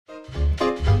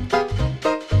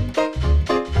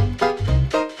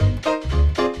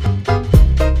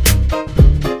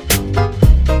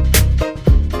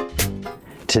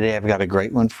Today I've got a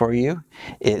great one for you.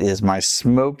 It is my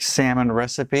smoked salmon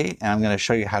recipe, and I'm going to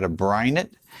show you how to brine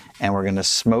it, and we're going to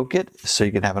smoke it so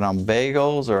you can have it on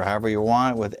bagels or however you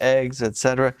want with eggs,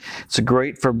 etc. It's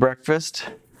great for breakfast.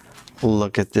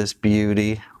 Look at this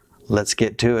beauty. Let's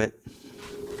get to it.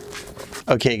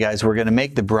 Okay guys, we're going to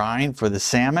make the brine for the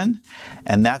salmon,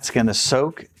 and that's going to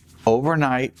soak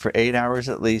overnight for 8 hours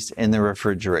at least in the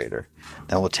refrigerator.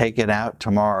 Then we'll take it out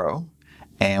tomorrow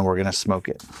and we're going to smoke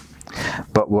it.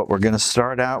 But what we're going to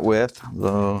start out with,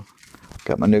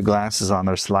 got my new glasses on,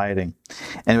 they're sliding.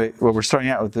 Anyway, what we're starting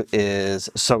out with is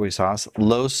soy sauce,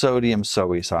 low sodium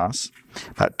soy sauce,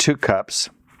 about 2 cups.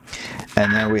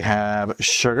 And then we have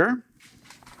sugar.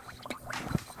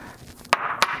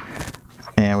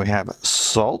 And we have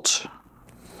salt.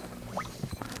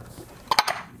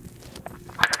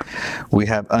 We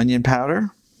have onion powder.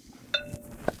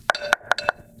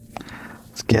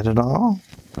 Let's get it all.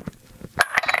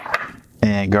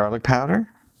 And garlic powder.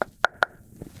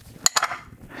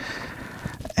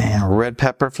 And red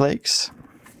pepper flakes.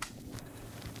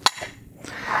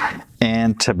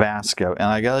 And Tabasco. And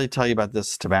I gotta tell you about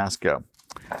this Tabasco.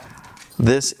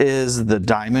 This is the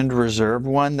Diamond Reserve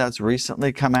one that's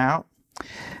recently come out.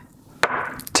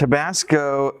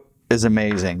 Tabasco is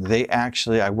amazing.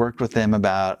 I worked with them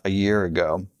about a year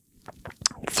ago.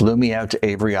 Flew me out to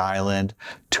Avery Island,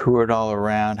 toured all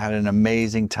around, had an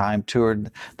amazing time, toured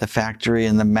the factory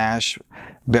and the mash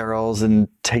barrels and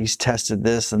taste tested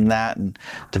this and that and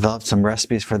developed some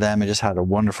recipes for them and just had a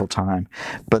wonderful time.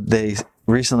 But they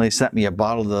recently sent me a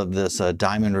bottle of this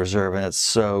Diamond Reserve, and it's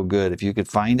so good. If you could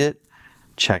find it,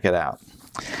 check it out.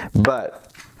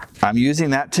 But I'm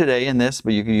using that today in this,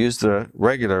 but you can use the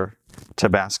regular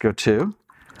Tabasco too.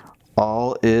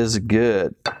 All is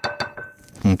good.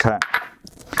 Okay.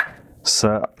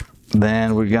 So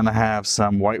then we're going to have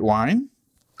some white wine.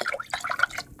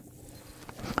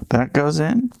 That goes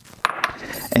in.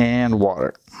 And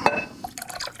water.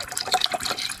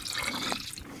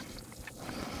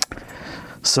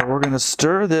 So we're going to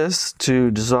stir this to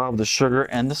dissolve the sugar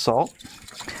and the salt.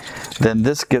 Then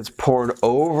this gets poured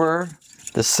over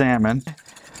the salmon.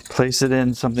 Place it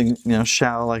in something,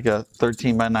 shallow, like a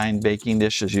 13x9 baking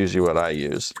dish is usually what I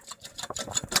use.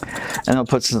 And I'll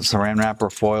put some saran wrap or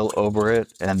foil over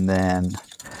it and then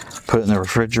put it in the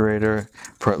refrigerator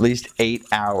for at least 8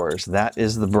 hours. That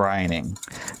is the brining.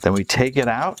 Then we take it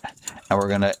out and we're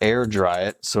going to air dry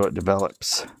it so it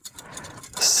develops.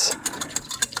 It's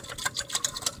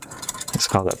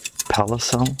called a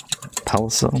pellicel.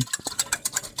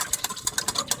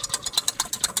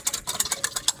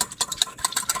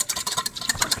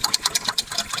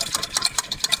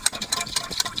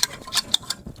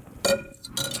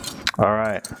 All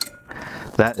right,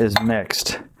 that is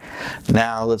mixed.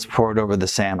 Now let's pour it over the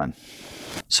salmon.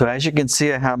 So as you can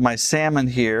see, I have my salmon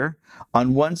here.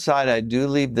 On one side, I do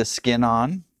leave the skin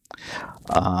on.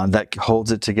 That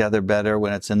holds it together better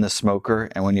when it's in the smoker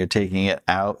and when you're taking it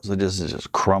out, so it doesn't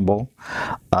just crumble.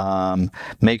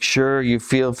 Make sure you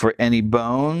feel for any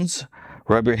bones.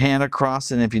 Rub your hand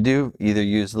across, and if you do, either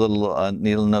use little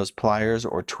needle nose pliers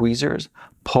or tweezers.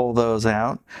 Pull those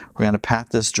out. We're going to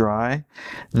pat this dry.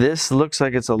 This looks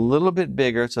like it's a little bit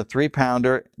bigger. It's a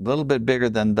 3-pounder, a little bit bigger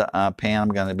than the pan I'm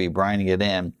going to be brining it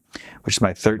in, which is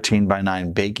my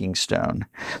 13x9 baking stone.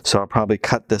 So I'll probably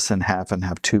cut this in half and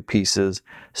have 2 pieces,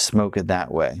 smoke it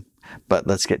that way. But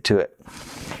let's get to it.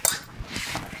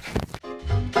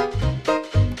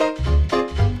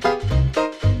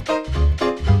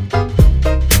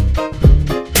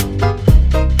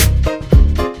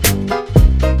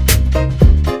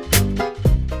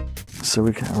 So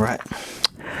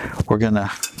we're gonna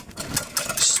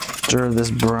stir this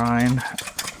brine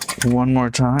one more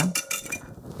time.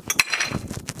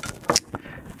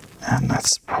 And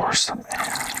let's pour some in.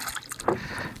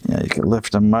 Yeah, you can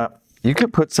lift them up. You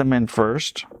could put some in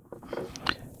first.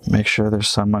 Make sure there's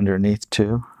some underneath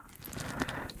too.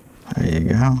 There you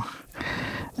go.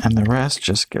 And the rest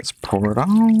just gets poured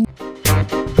on.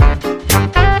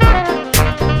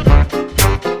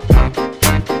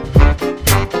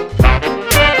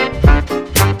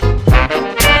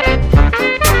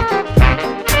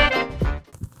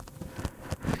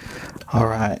 All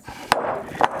right,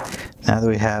 now that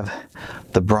we have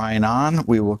the brine on,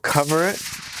 we will cover it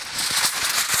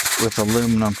with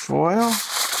aluminum foil.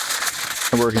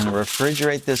 And we're going to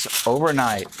refrigerate this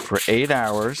overnight for 8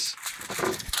 hours,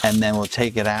 and then we'll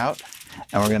take it out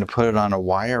and we're going to put it on a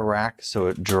wire rack so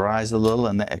it dries a little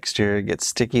and the exterior gets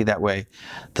sticky. That way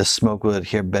the smoke will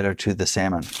adhere better to the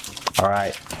salmon. All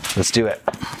right, let's do it.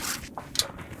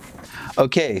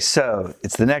 Okay, so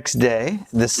it's the next day.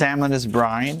 The salmon is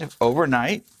brined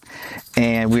overnight.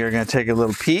 and we are going to take a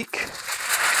little peek.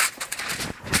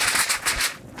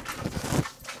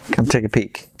 Come take a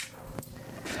peek.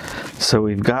 So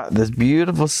we've got this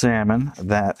beautiful salmon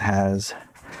that has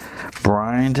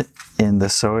brined in the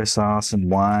soy sauce and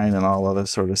wine and all other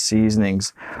sort of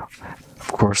seasonings, of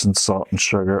course in salt and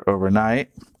sugar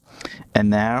overnight. And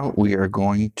now we are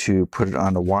going to put it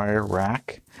on a wire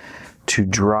rack to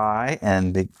dry,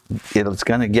 and it's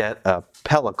going to get a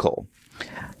pellicle,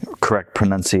 correct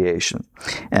pronunciation.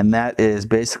 And that is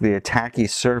basically a tacky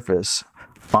surface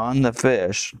on the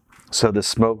fish so the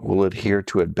smoke will adhere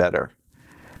to it better.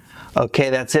 Okay,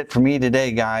 that's it for me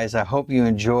today, guys. I hope you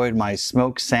enjoyed my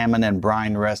smoked salmon and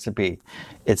brine recipe.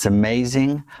 It's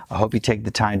amazing. I hope you take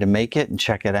the time to make it and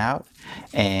check it out.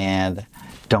 And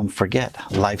don't forget,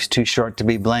 life's too short to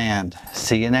be bland.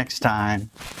 See you next time.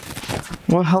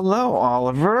 Well, hello,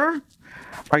 Oliver.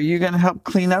 Are you going to help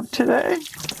clean up today?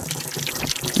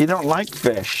 You don't like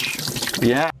fish.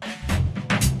 Yeah.